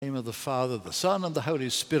name of the Father, the Son, and the Holy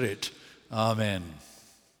Spirit. Amen.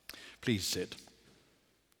 Please sit.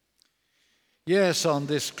 Yes, on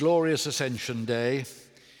this glorious Ascension Day,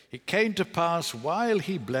 it came to pass while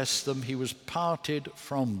he blessed them, he was parted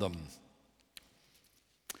from them.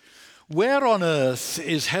 Where on earth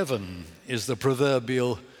is heaven is the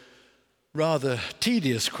proverbial, rather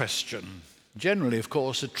tedious question, generally, of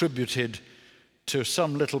course, attributed to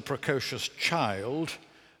some little precocious child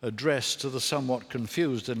addressed to the somewhat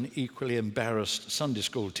confused and equally embarrassed Sunday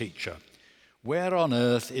school teacher. Where on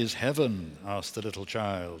earth is heaven? Asked the little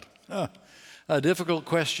child. A difficult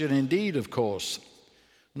question indeed, of course,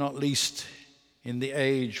 not least in the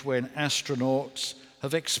age when astronauts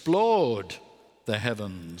have explored the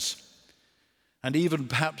heavens. And even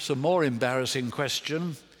perhaps a more embarrassing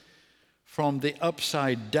question from the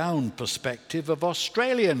upside-down perspective of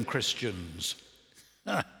Australian Christians.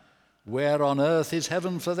 Where on earth is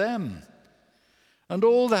heaven for them? And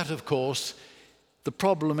all that, of course, the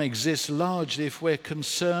problem exists largely if we're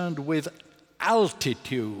concerned with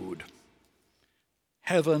altitude.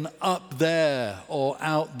 Heaven up there or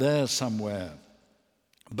out there somewhere.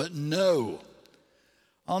 But no,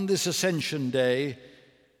 on this Ascension Day,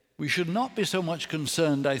 we should not be so much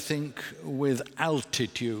concerned, I think, with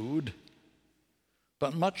altitude,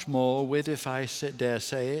 but much more with, if I dare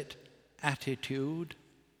say it, attitude.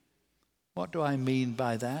 What do I mean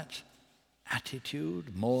by that?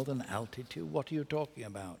 Attitude, more than altitude? What are you talking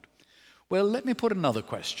about? Well, let me put another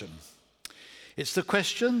question. It's the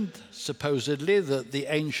question, supposedly, that the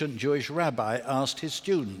ancient Jewish rabbi asked his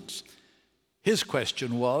students. His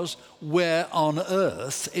question was, where on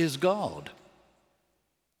earth is God?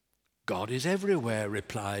 God is everywhere,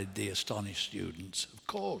 replied the astonished students. Of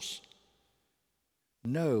course.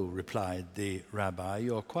 No, replied the rabbi,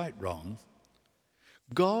 you're quite wrong.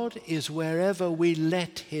 God is wherever we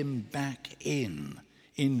let him back in,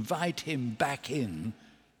 invite him back in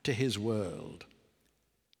to his world,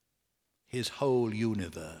 his whole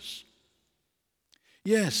universe.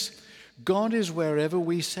 Yes, God is wherever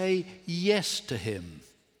we say yes to him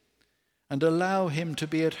and allow him to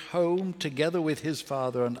be at home together with his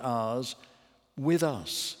Father and ours, with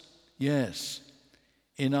us, yes,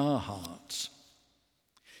 in our hearts.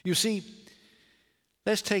 You see,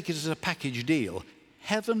 let's take it as a package deal.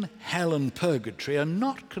 Heaven, hell, and purgatory are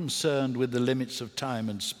not concerned with the limits of time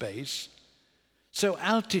and space, so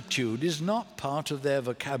altitude is not part of their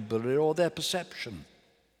vocabulary or their perception.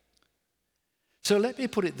 So let me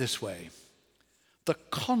put it this way. The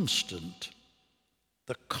constant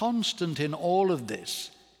in all of this,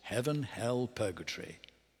 heaven, hell, purgatory,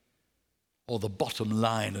 or the bottom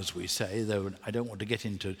line, as we say, though I don't want to get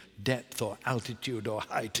into depth or altitude or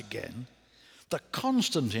height again, the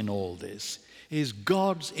constant in all this is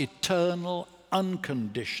God's eternal,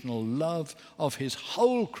 unconditional love of his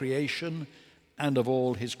whole creation and of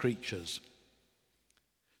all his creatures.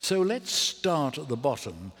 So let's start at the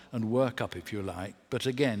bottom and work up, if you like, but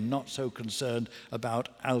again, not so concerned about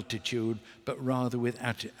altitude, but rather with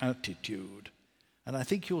attitude. And I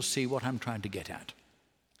think you'll see what I'm trying to get at.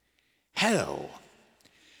 Hell.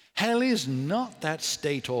 Hell is not that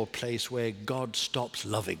state or place where God stops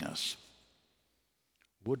loving us.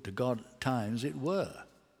 Would to God at times it were.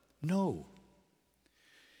 No.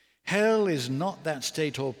 Hell is not that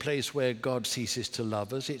state or place where God ceases to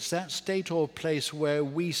love us. It's that state or place where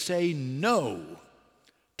we say no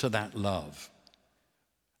to that love.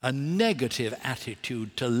 A negative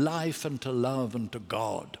attitude to life and to love and to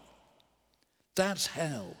God. That's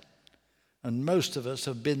hell. And most of us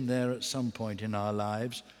have been there at some point in our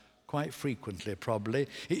lives, quite frequently probably.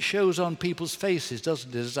 It shows on people's faces,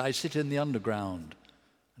 doesn't it, as I sit in the underground.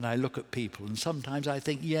 And I look at people, and sometimes I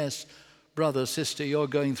think, yes, brother, sister, you're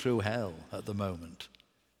going through hell at the moment.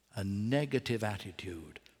 A negative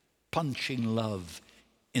attitude, punching love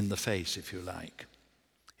in the face, if you like.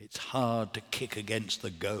 It's hard to kick against the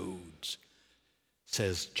goads,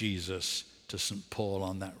 says Jesus to St. Paul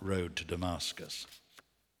on that road to Damascus.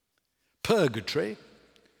 Purgatory.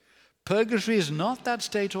 Purgatory is not that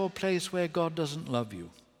state or place where God doesn't love you.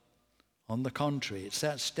 On the contrary, it's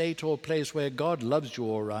that state or place where God loves you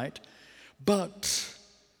all right, but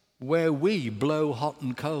where we blow hot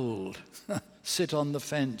and cold, sit on the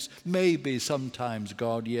fence. Maybe sometimes,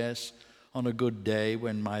 God, yes, on a good day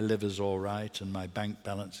when my liver's all right and my bank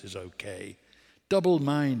balance is okay.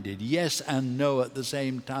 Double-minded, yes and no at the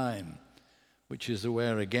same time, which is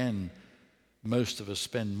where, again, most of us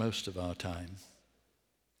spend most of our time.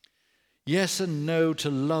 Yes and no to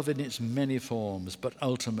love in its many forms, but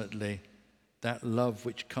ultimately that love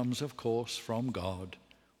which comes, of course, from God,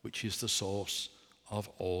 which is the source of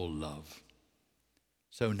all love.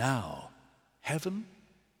 So now, heaven,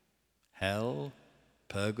 hell,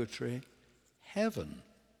 purgatory, heaven.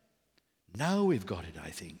 Now we've got it, I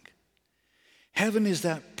think. Heaven is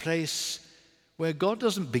that place where God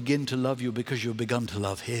doesn't begin to love you because you've begun to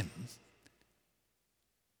love him.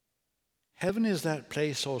 Heaven is that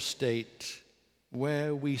place or state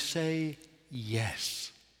where we say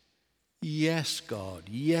yes. Yes, God.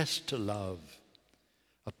 Yes to love.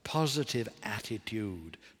 A positive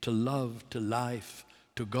attitude to love, to life,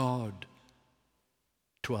 to God,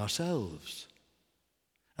 to ourselves.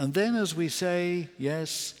 And then as we say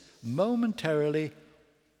yes, momentarily,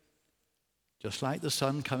 just like the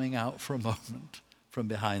sun coming out for a moment from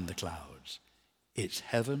behind the clouds, it's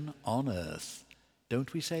heaven on earth.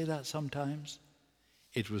 Don't we say that sometimes?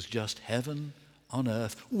 It was just heaven on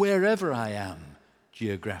earth, wherever I am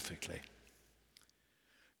geographically.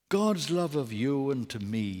 God's love of you and to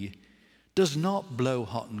me does not blow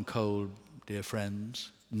hot and cold, dear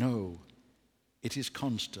friends. No, it is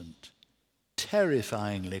constant,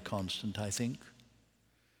 terrifyingly constant, I think.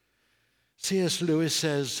 C.S. Lewis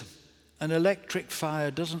says, an electric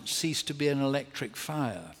fire doesn't cease to be an electric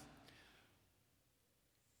fire.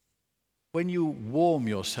 When you warm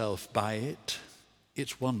yourself by it,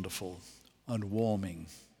 it's wonderful and warming.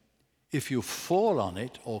 If you fall on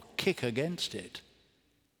it or kick against it,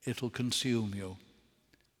 it'll consume you.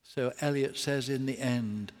 So Eliot says in the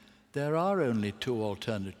end, there are only two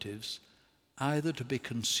alternatives, either to be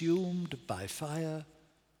consumed by fire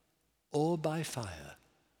or by fire,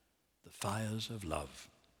 the fires of love.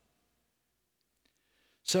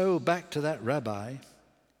 So back to that rabbi,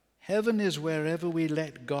 heaven is wherever we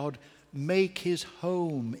let God make his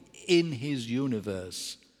home in his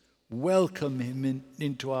universe, welcome him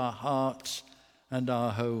into our hearts and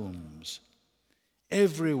our homes.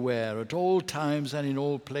 Everywhere, at all times and in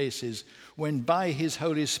all places, when by his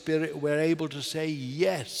Holy Spirit we're able to say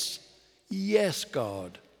yes, yes,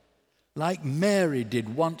 God, like Mary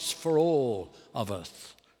did once for all of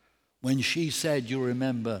us, when she said, you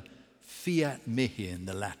remember, fiat mihi in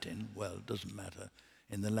the Latin. Well, it doesn't matter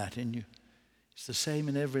in the Latin. It's the same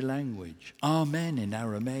in every language. Amen in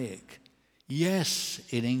Aramaic. Yes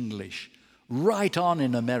in English. Right on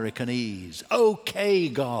in Americanese. Okay,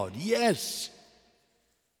 God, yes.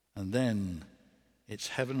 And then it's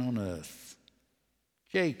heaven on earth.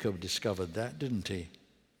 Jacob discovered that, didn't he?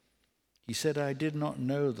 He said, I did not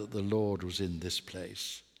know that the Lord was in this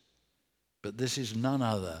place, but this is none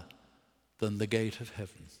other than the gate of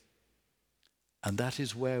heaven. And that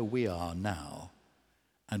is where we are now,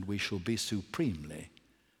 and we shall be supremely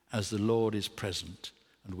as the Lord is present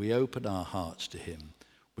and we open our hearts to him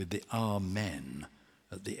with the Amen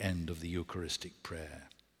at the end of the Eucharistic prayer.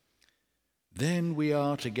 Then we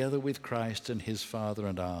are together with Christ and his Father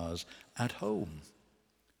and ours at home,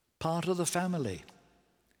 part of the family,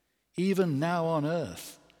 even now on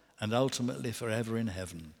earth and ultimately forever in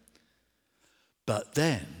heaven. But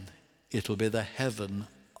then it'll be the heaven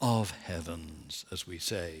of heavens, as we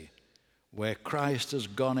say, where Christ has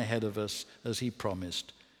gone ahead of us, as he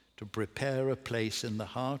promised, to prepare a place in the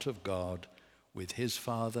heart of God with his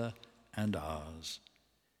Father and ours.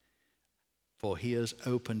 For he has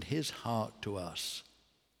opened his heart to us,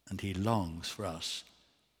 and he longs for us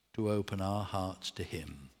to open our hearts to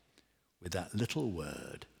him with that little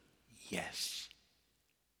word, yes.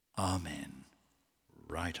 Amen.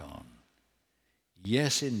 Right on.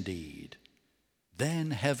 Yes, indeed.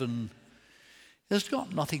 Then heaven has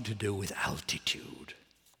got nothing to do with altitude,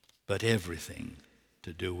 but everything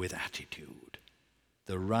to do with attitude.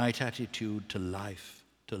 The right attitude to life,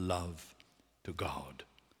 to love, to God.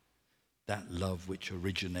 That love which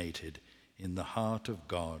originated in the heart of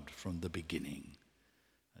God from the beginning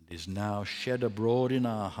and is now shed abroad in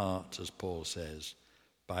our hearts, as Paul says,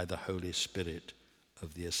 by the Holy Spirit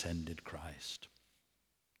of the ascended Christ.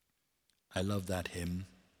 I love that hymn.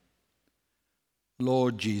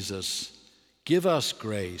 Lord Jesus, give us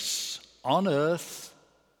grace on earth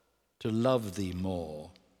to love thee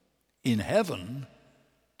more, in heaven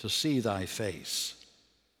to see thy face,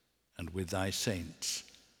 and with thy saints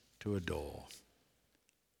to adore.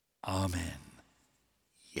 Amen.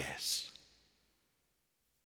 Yes.